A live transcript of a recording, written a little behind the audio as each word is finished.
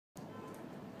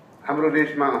हाम्रो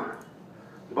देशमा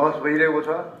बहस भइरहेको छ।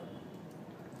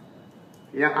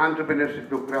 यहाँ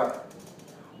एन्टरप्रेन्योरशिपको कुरा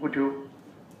उठ्यो,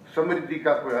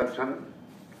 समृद्धिका कुराहरू छन्,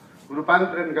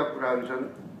 रूपान्तरणका कुराहरू छन्,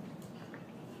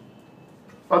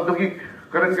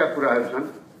 औद्योगिकरणका कुराहरू छन्।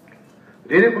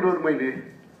 धेरै कुरोहरू मैले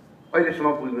अहिलेसम्म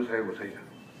बुझ्न सकेको छैन।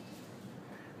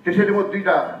 त्यसैले म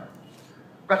दुईटा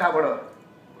कथाबाट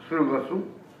सुरु गर्छु।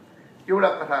 एउटा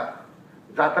कथा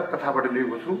जातक कथाबाट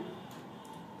लिएको छु।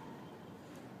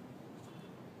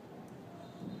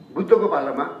 बुद्धको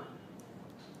पालामा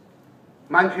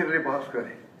मान्छेहरूले बहस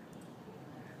गरे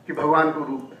कि भगवानको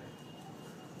रूप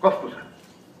कस्तो छ।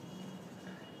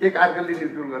 एक अर्काले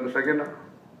निर्णय गर्न सकेन।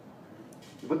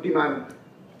 बुद्धिमान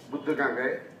बुद्ध कहाँ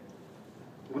गए।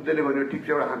 बुद्धले भन्यो ठिक छ,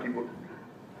 एउटा हात्ती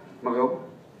मगाऊ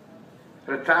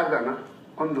र 4 जना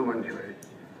अन्धो मान्छे भए।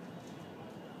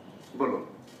 बोलो,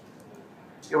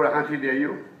 एउटा हात्ती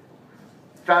ल्याइयो,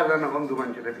 4 जना अन्धो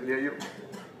मान्छेलाई पनि ल्याइयो।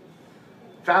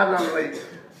 4 जनालाई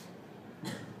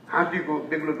हात्तीको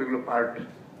बेग्लो बेग्लो पार्ट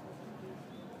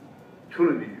छुन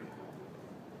दिइयो।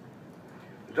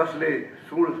 जसले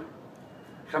सुँड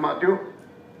समात्यो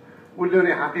उसले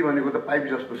भने हात्ती भनेको त पाइप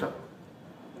जस्तो छ।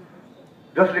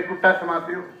 जसले खुट्टा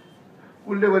समात्यो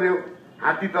उसले भन्यो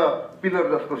हात्ती त पिलर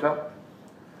जस्तो छ।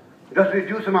 जसले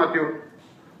जिउ समात्यो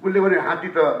उसले भन्यो हात्ती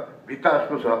त भित्ता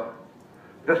जस्तो छ।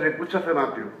 जसले पुच्छ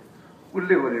समात्यो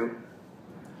उसले भन्यो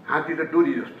हात्ती त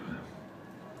डोरी जस्तो छ।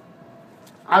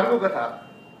 अर्को कथा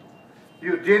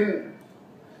यो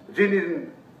जेनिज्मबाट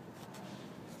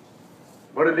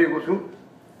लिएको छु।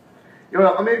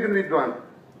 एउटा अमेरिकन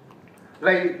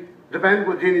विद्वानलाई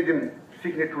जापानको जेनिज्म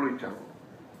सिक्ने ठुलो इच्छा हो।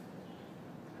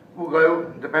 ऊ गयो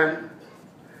जापान,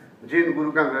 जेन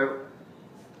गुरु कहाँ गयो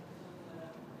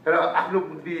र आफ्नो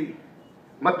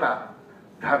बुद्धिमत्ता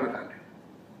झार्न थाल्यो।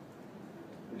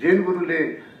 जेन गुरुले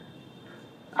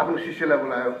आफ्नो शिष्यलाई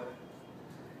बोलायो।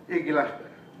 एक गिलास,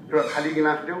 एउटा खाली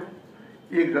गिलास ल्याऊ,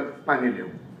 एक जग पानी ल्याऊ।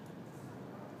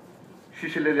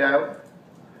 शिष्यले ल्यायो।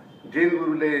 जेन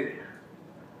गुरुले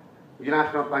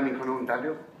गिलासमा पानी खनाउन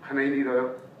थाल्यो। खनाइ नै रह्यो।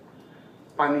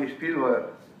 पानी स्पिल भयो।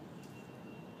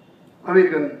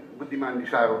 अमेरिकन बुद्धिमान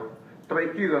रिसायो, तपाईँ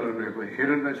के गर्नुभएको,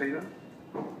 हेर्नु छैन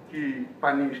कि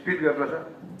पानी स्पिल गर्दछ।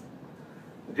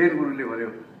 जेन गुरुले भन्यो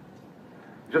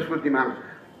जसको दिमाग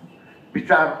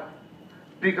विचार,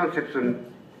 प्रिकन्सेप्सन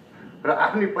र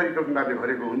आफ्नै परिकल्पनाले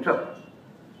भरेको हुन्छ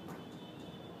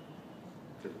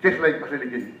त्यसलाई कसैले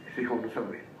केही सिकाउन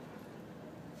सक्दैन।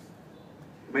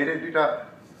 मैले दुईटा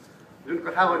जुन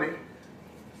कथा भने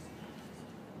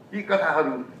यी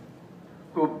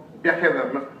कथाहरूको व्याख्या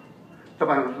गर्न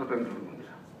तपाईहरु स्वतन्त्र हुनुहुन्छ।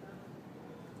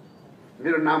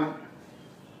 मेरो नाम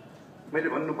मैले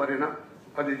भन्नु परेन,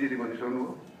 अजयजीले भनिसक्नुभयो।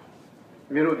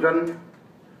 मेरो जन्म,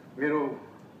 मेरो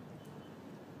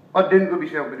अध्ययनको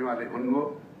विषयमा पनि उहाँले भन्नुभयो।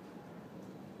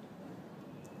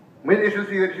 मैले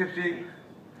एसएलसी गरेपछि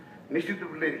निश्चित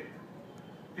रूपले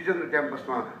तिजन्द्र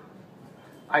क्याम्पसमा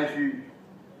आइसी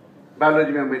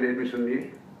बायोलोजीमा मैले एडमिसन लिएँ।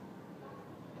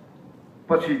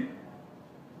 पछि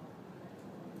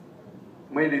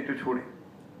मैले त्यो छोडेँ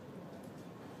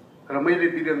र मैले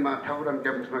दिल्लीमा ठाकुराम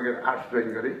क्याम्पसमा गएर आर्ट्स जोइन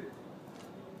गरेँ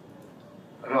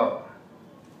र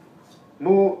म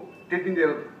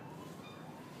त्यतिन्जेल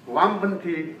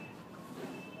वामपन्थी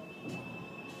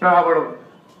प्रभावबाट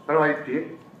प्रभावित थिएँ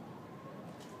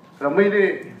र मैले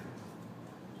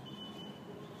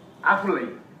आफूलाई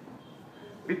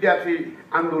विद्यार्थी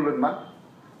आन्दोलनमा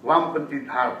वामपन्थी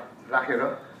धार राखेर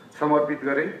समर्पित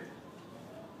गरेँ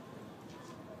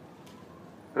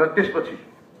र त्यसपछि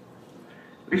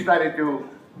बिस्तारै त्यो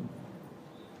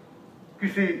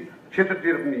कृषि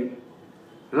क्षेत्रतिर पनि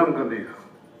लम्कँदै गयो।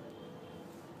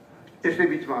 त्यसै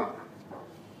बिचमा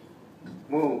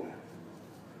म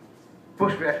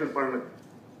पोस्ट ग्रेजुएसन पढ्न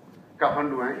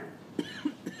काठमाडौँ आएँ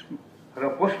र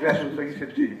पोस्ट ग्रेजुएसन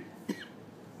सकिसकेपछि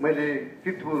मैले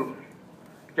किर्तिपुर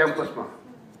क्याम्पसमा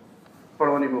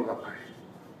पढाउने मौका पाएँ।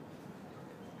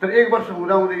 तर 1 वर्ष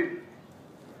हुँदाहुँदै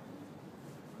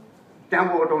त्यहाँ म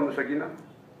अटाउन सकिनँ।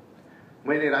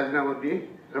 मैले राजीनामा दिएँ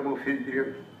र म फेरि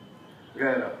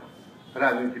गएर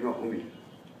राजनीतिमा उभिएँ।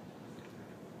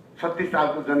 36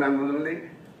 सालको जनआन्दोलनले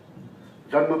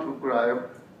जनमतको कुरा आयो।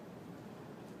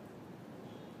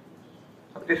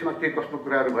 त्यसमा के कस्तो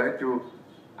कुराहरू भयो त्यो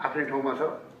आफ्नै ठाउँमा छ।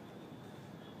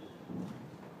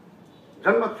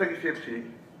 जनमत सकिसकेपछि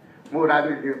म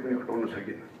राजनीतिमा पनि अटाउन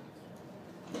सकिनँ।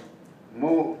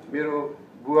 मेरो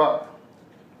बुवा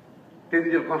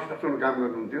त्यतिजेल कन्स्ट्रक्सन काम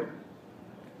गर्नुहुन्थ्यो।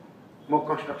 म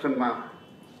कन्स्ट्रक्सनमा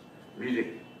भिजेँ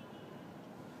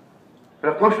र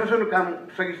कन्स्ट्रक्सन काम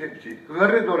सकिसकेपछि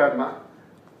गर्ने दौरानमा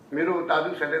मेरो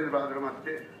दाजु शैलेन्द्र बहादुर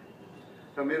आमात्य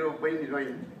र मेरो बहिनी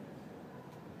ज्वाइँ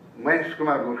महेश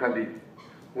कुमार गोर्खाली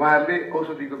उहाँहरूले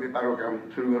औषधिको व्यापारको काम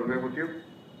सुरु गर्नुभएको थियो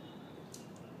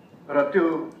र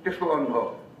त्यसको अनुभव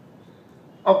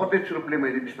अप्रत्यक्ष रूपले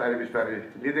मैले बिस्तारै बिस्तारै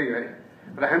लिँदै गएँ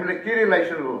र हामीलाई के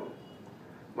रियलाइजेसन हो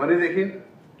भनेदेखि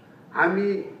हामी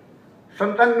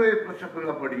 97%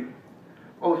 भन्दा बढी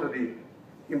औषधि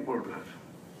इम्पोर्ट गर्छौँ।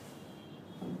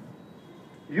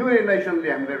 यो रियलाइजेसनले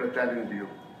हामीलाई एउटा च्यालेन्ज दियो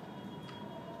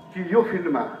कि यो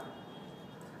फिल्डमा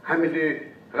हामीले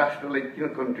राष्ट्रलाई किन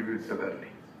कन्ट्रिब्युट गर्ने।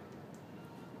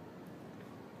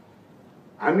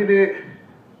 हामीले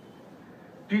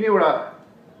 3वटा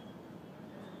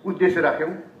उद्देश्य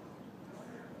राख्यौँ।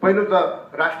 पहिलो त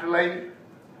राष्ट्रलाई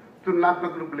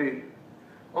तुलनात्मक रूपले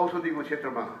औषधिको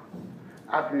क्षेत्रमा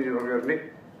आत्मनिर्भर गर्ने,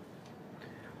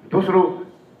 दोस्रो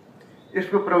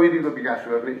यसको प्रविधिको विकास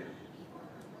गर्ने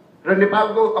र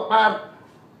नेपालको अपार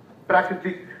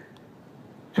प्राकृतिक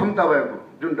क्षमता भएको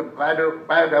जुन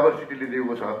बायोडाइभर्सिटीले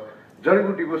दिएको छ,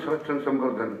 जडीबुटीको संरक्षण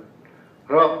सम्वर्धन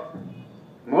र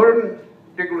मोडर्न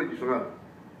टेक्नोलोजीसँग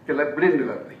त्यसलाई ब्लेन्ड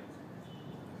गर्ने।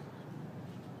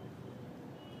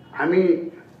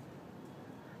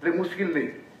 हामीले मुस्किलले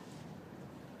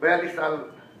 42 साल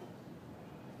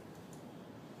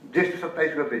ज्येष्ठ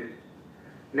 27 गते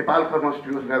Nepal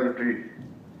pharmaceutical laboratory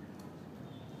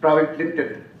private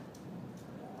limited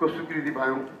को स्वीकृति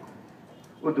पायौँ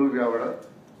उद्योग विभागबाट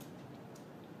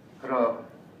र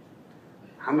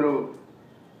हाम्रो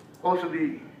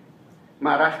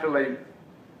औषधिमा राष्ट्रलाई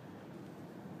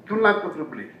तुलनात्मक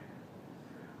रूपले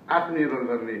आत्मनिर्भर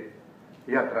गर्ने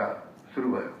यात्रा सुरु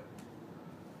भयो।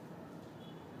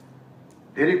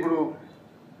 धेरै कुरो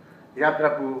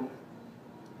यात्राको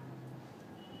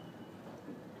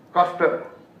कष्ट,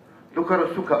 दुःख र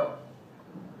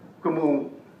सुखको म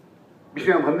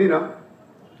विषयमा भन्दिनँ,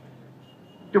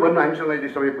 त्यो भन्न हामीसँग अहिले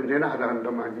समय पनि छैन। आधा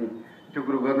घन्टामा हामी त्यो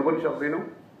कुरो गर्नु पनि सक्दैनौँ।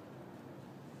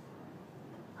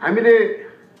 हामीले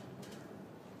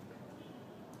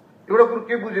एउटा कुरो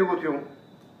के बुझेको थियौँ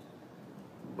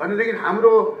भनेदेखि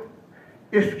हाम्रो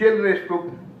स्केल र स्कोप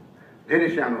धेरै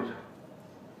सानो छ।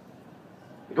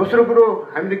 दोस्रो कुरो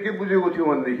हामीले के बुझेको थियौँ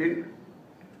भनेदेखि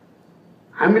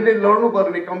हामीले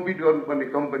लड्नुपर्ने, कम्पिट गर्नुपर्ने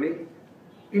कम्पनी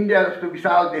इन्डिया जस्तो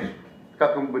विशाल देशका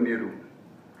कम्पनीहरू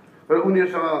र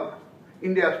उनीहरूसँग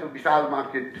इन्डिया जस्तो विशाल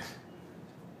मार्केट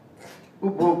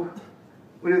उपभोग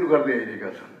उनीहरू गर्दै आइरहेका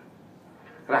छन्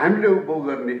र हामीले उपभोग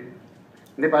गर्ने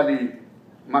नेपाली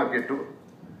मार्केट हो।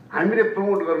 हामीले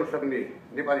प्रमोट गर्न सक्ने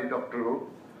नेपाली डक्टर हो,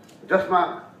 जसमा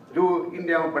जो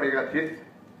इन्डियामा पढेका थिए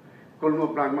कोल्मो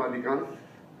प्लान्टमा अधिकांश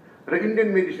र इन्डियन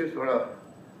मेडिसिन्सबाट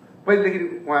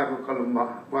पहिलेदेखि उहाँको कलममा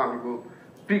उहाँहरूको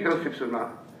प्रिकन्सेप्सनमा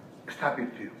स्थापित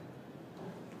थियो।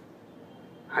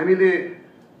 हामीले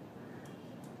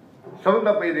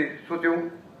सबभन्दा पहिले सोच्यौँ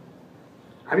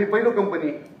हामी पहिलो कम्पनी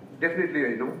डेफिनेटली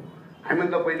होइनौँ।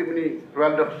 हामीभन्दा पहिले पनि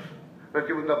रोयल्डर्स र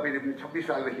त्योभन्दा पहिले पनि 26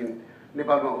 सालदेखि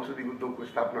नेपालमा औषधि उद्योगको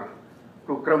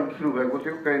स्थापनाको क्रम सुरु भएको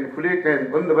थियो। कैन खुले, कैन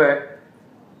बन्द भए,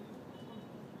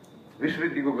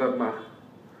 विस्मृतिको गतमा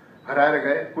हराएर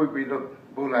गए, कोही कोही त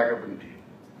बोलाएका पनि थिए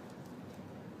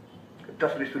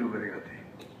जसले सुरु गरेका थिए।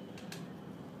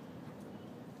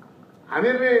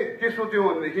 हामीले के सोच्यौँ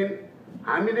भनेदेखि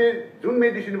हामीले जुन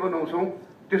मेडिसिन बनाउँछौँ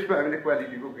त्यसको हामीले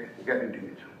क्वालिटीको ग्यारेन्टी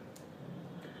दिन्छौँ।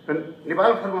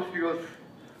 Nepal pharmaceuticals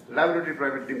laboratory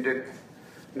private limited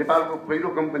नेपालको पहिलो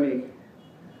कम्पनी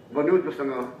बन्यो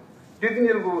जोसँग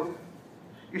टेक्निकलको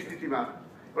स्थितिमा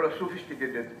एउटा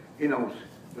सोफिस्टिकेटेड इन हाउस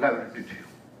ल्याबोरेटरी थियो।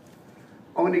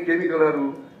 आउने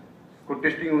केमिकलहरूको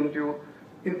टेस्टिङ हुन्थ्यो,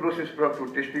 इन प्रोसेस प्रडक्टको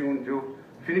टेस्टिङ हुन्थ्यो,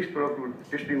 फिनिस प्रडक्टको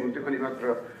टेस्टिङ हुन्थ्यो, अनि मात्र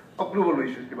अप्रुभल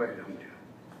भइसक्यो बाहिर हुन्थ्यो।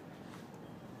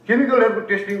 केमिकलहरूको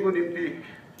टेस्टिङको निम्ति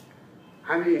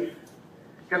हामी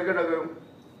कलकत्ता गयौँ।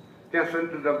 त्यहाँ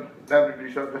सेन्ट्रल ल्याबोरेटरी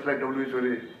छ जसलाई WHO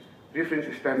ले रेफरेन्स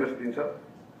स्ट्यान्डर्ड्स दिन्छ।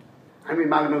 हामी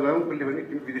माग्न गयौँ, उसले भने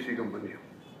तिमी विदेशी कम्पनी हो,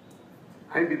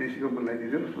 हामी विदेशी कम्पनीलाई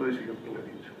दिँदैनौँ, स्वदेशी कम्पनीलाई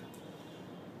दिन्छौँ।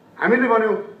 हामीले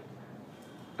भन्यौँ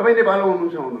तपाईँ नेपालमा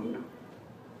हुनुहुन्छ हुनुहुन्न?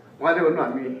 उहाँले भन्नु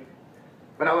हामी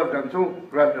बराबर जान्छौँ,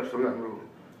 रोयल्टर्ससँग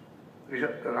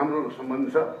हाम्रो सम्बन्ध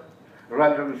छ,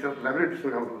 रोयल्टर रिसर्च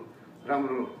ल्याबोरेटरीसँग हाम्रो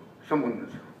राम्रो सम्बन्ध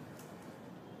छ।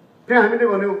 त्यहाँ हामीले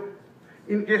भन्यौँ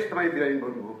इन केस तपाईँ बिरामी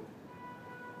भन्नुभयो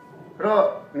र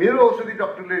मेरो औषधि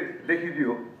डक्टरले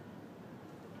लेखिदियो,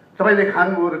 तपाईँले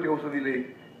खानुभयो र त्यो औषधिले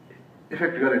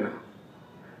इफेक्ट गरेन,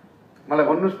 मलाई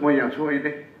भन्नुहोस् म यहाँ छु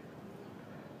अहिले,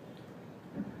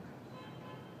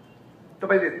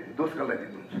 तपाईँले दोष कसलाई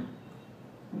दिनुहुन्छ?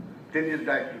 टेनियल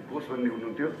डाइरेक्टर घोष भन्ने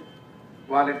हुनुहुन्थ्यो।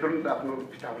 उहाँले तुरन्त आफ्नो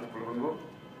स्टाफलाई बोलाउनुभयो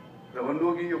र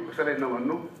भन्नुभयो कि यो कसैलाई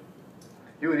नभन्नु,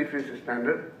 यो रेफरेन्स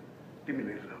स्ट्यान्डर्ड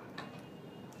तिमीले ल।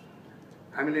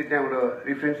 हामीले त्यहाँबाट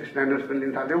रेफरेन्स स्ट्यान्डर्ड्स पनि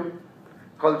लिन थाल्यौँ,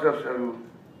 कल्चर्सहरू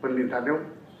पनि लिन थाल्यौँ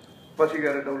पछि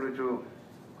गएर WHO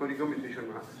को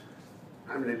रिकमेन्डेसनमा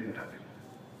हामीले दिन थाल्यौँ।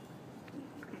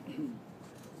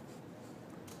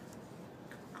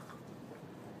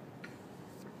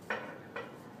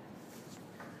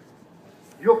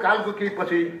 यो कालको केही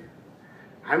पछि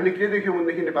हामीले के देख्यौँ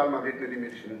भनेदेखि नेपालमा भेटनेरी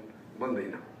मेडिसिन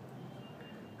बन्दैन।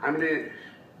 हामीले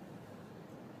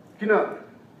किन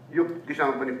यो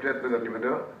दिशामा पनि प्रयत्न गर्ने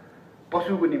भनेर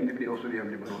पशुको निम्ति पनि औषधि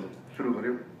हामीले बनाउन सुरु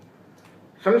गर्यौँ।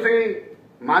 सँगसँगै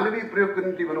मानवीय प्रयोगको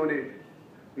निम्ति बनाउने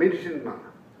मेडिसिनमा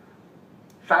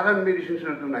साधारण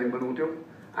मेडिसिन्सहरू जुन हामी बनाउँथ्यौँ,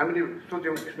 हामीले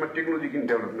सोच्यौँ यसमा टेक्नोलोजी किन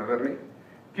डेभलप नगर्ने,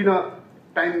 किन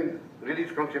टाइम रिलिज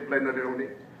कन्सेप्टलाई नल्याउने,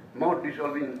 माउथ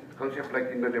डिसल्भिङ कन्सेप्टलाई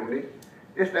किन नल्याउने,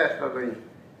 यस्ता यस्ता चाहिँ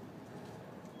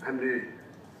हामीले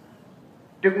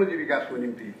टेक्नोलोजी विकासको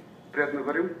निम्ति प्रयत्न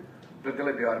गऱ्यौँ र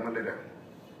त्यसलाई व्यवहारमा लिएर आयौँ।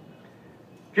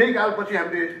 केही कालपछि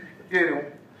हामीले के हेऱ्यौँ,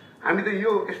 हामी त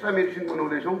यो यस्ता मेडिसिन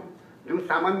बनाउँदैछौँ जुन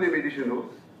सामान्य मेडिसिन हो,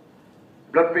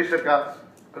 ब्लड प्रेसरका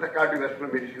अथवा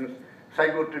cardiovascular medicines,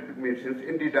 psychotropic medicines,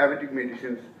 anti diabetic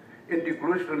medicines, anti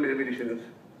cholesterol medicines,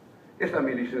 यस्ता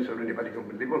मेडिसिन्सहरू नेपाली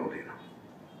कम्पनीले बनाउँदैन।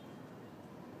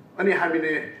 अनि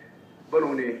हामीले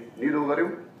बनाउने निधो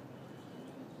गऱ्यौँ।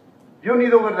 यो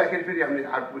निधो गर्दाखेरि फेरि हामीले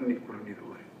अर्को पनि कुरो निधो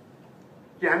गऱ्यौँ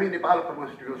कि हामी नेपाल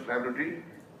फार्मास्युटिकल्स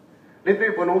ल्याबोरेटरीले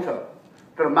चाहिँ बनाउँछ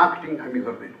तर मार्केटिङ हामी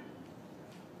गर्दैनौँ।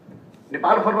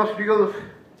 नेपाल फार्मास्युटिकल्सले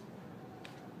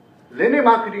नै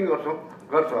मार्केटिङ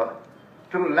गर्छ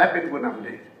तर ल्यापेनको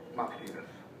नामले मार्केटिङ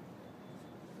गर्छ।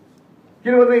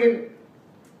 किनभनेदेखि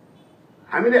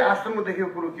हामीले आजसम्म देखेको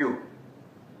कुरो के हो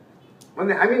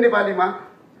भने हामी नेपालीमा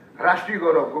राष्ट्रिय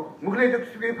गौरवको मुखले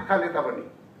जतिसुकै फकाले तापनि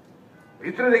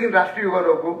भित्रदेखि राष्ट्रिय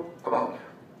गौरवको अभाव छ।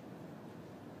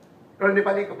 एउटा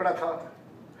नेपाली कपडा छ,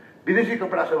 विदेशी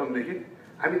कपडा छ भनेदेखि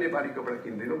हामी नेपाली कपडा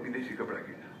किन्दैनौँ, विदेशी कपडा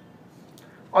किन्छौँ।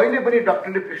 अहिले पनि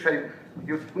डक्टरले प्रिस्क्राइब,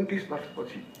 यो 29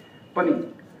 वर्षपछि पनि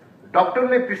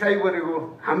डक्टरले प्रिस्क्राइब गरेको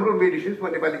हाम्रो मेडिसिन्स वा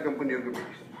नेपाली कम्पनीहरूको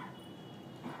मेडिसिन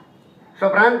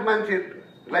सब्रान्ड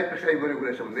मान्छेलाई प्रिस्क्राइब गरेको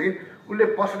रहेछ भनेदेखि उसले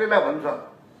पसलेलाई भन्छ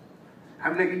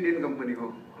हामीले इन्डियन कम्पनीको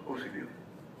औषधि हो।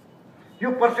 यो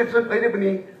पर्सेप्सन कहिले पनि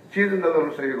चेन्ज नगर्न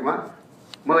सकेकोमा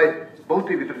मलाई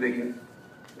बहुतै भित्रदेखि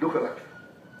दुःख लाग्छ,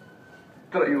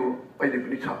 तर यो अहिले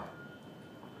पनि छ।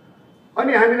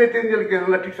 अनि हामीले त्यतिखेर के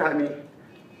गर्नुलाई ठिक छ, हामी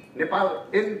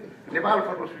नेपाल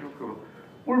फार्मास्युटिकलको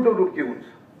उल्टो रूप के हुन्छ,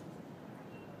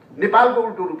 नेपालको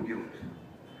उल्टो रूप के हुन्छ,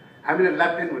 हामीले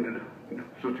ल्यापेन भनेर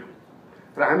सोच्यौँ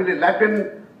र हामीले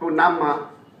ल्यापेनको नाममा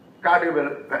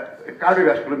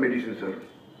कार्डियोभास्कुलर मेडिसिन्सहरू,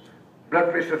 ब्लड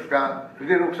प्रेसरका,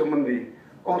 हृदय रोग सम्बन्धी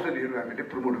औषधिहरू हामीले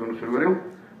प्रमोट गर्न सुरु गऱ्यौँ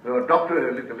र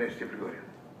डक्टरहरूले त्यसलाई एक्सेप्ट गर्यो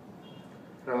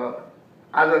र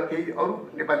आज केही अरू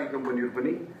नेपाली कम्पनीहरू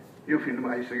पनि यो फिल्डमा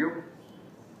आइसक्यो।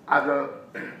 आज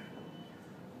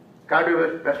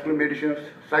cardiovascular medicines,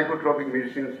 psychotropic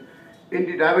medicines,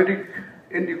 anti diabetic,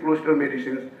 anti cholesterol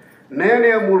medicines, नयाँ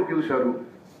नयाँ मोलिक्युल्सहरू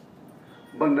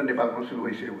बन्न नेपालमा सुरु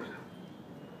भइसकेको छ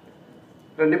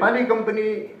र नेपाली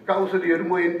कम्पनीका औषधिहरू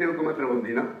म एनपिएलको मात्र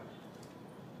भन्दिनँ,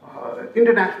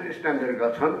 इन्टरनेसनल स्ट्यान्डर्डका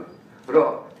छन् र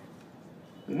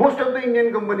मोस्ट अफ द इन्डियन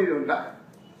कम्पनीजभन्दा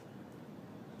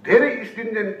धेरै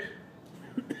stringent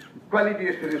quality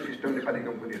assurance system Nepali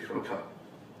कम्पनीहरूको छ।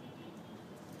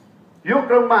 यो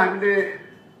क्रममा हामीले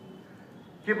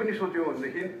के पनि सोच्यौँ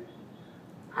भनेदेखि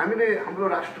हामीले हाम्रो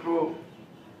राष्ट्रको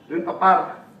जुन अपार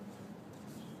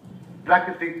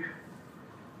प्राकृतिक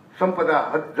सम्पदा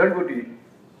जडीबुटीलाई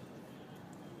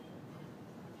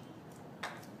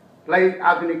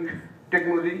आधुनिक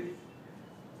टेक्नोलोजी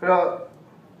र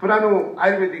पुरानो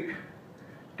आयुर्वेदिक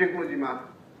टेक्नोलोजीमा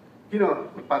किन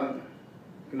उत्पादन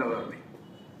नगर्ने।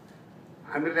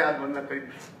 हामीले आजभन्दा करिब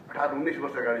 18-19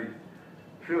 वर्ष अगाडि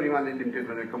श्री हिमालय लिमिटेड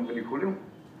भनेर कम्पनी खोल्यौँ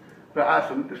र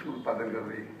आजसम्म त्यसको उत्पादन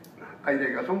गर्दै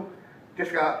आइरहेका छौँ।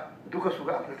 त्यसका दुःख सुख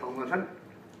आफ्नो ठाउँमा छन्,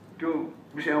 त्यो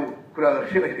विषयमा कुरा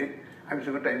गर्ने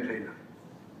हामीसँग टाइम छैन।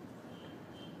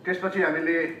 त्यसपछि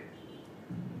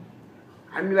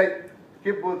हामीलाई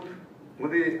के बोध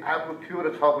हुँदै आएको थियो र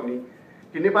छ पनि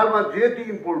कि नेपालमा जति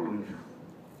इम्पोर्ट हुन्छ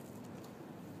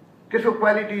त्यसको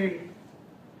क्वालिटी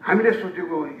हामीले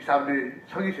सोचेको हिसाबले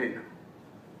छ कि छैन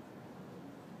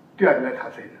त्यो हामीलाई थाहा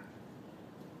छैन।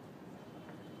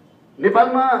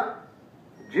 नेपालमा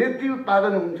जति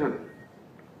उत्पादन हुन्छन्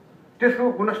त्यसको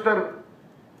गुणस्तर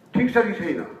ठिक छ कि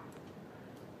छैन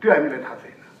त्यो हामीलाई थाहा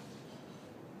छैन।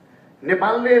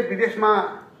 नेपालले विदेशमा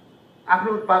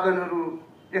आफ्नो उत्पादनहरू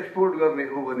एक्सपोर्ट गर्ने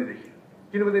हो भनेदेखि,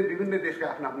 किनभने विभिन्न देशका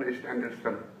आफ्नो आफ्नो स्ट्यान्डर्ड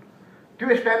छन्,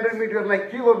 त्यो स्ट्यान्डर्ड मिट गर्नलाई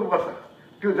के गर्नुपर्छ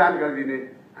त्यो जानकारी दिने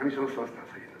हामीसँग संस्था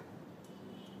छैन।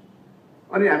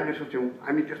 अनि हामीले सोच्यौँ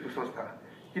हामी त्यस्तो संस्था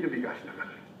किन विकास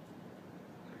नगर्ने,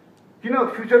 किन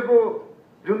फ्युचरको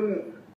जुन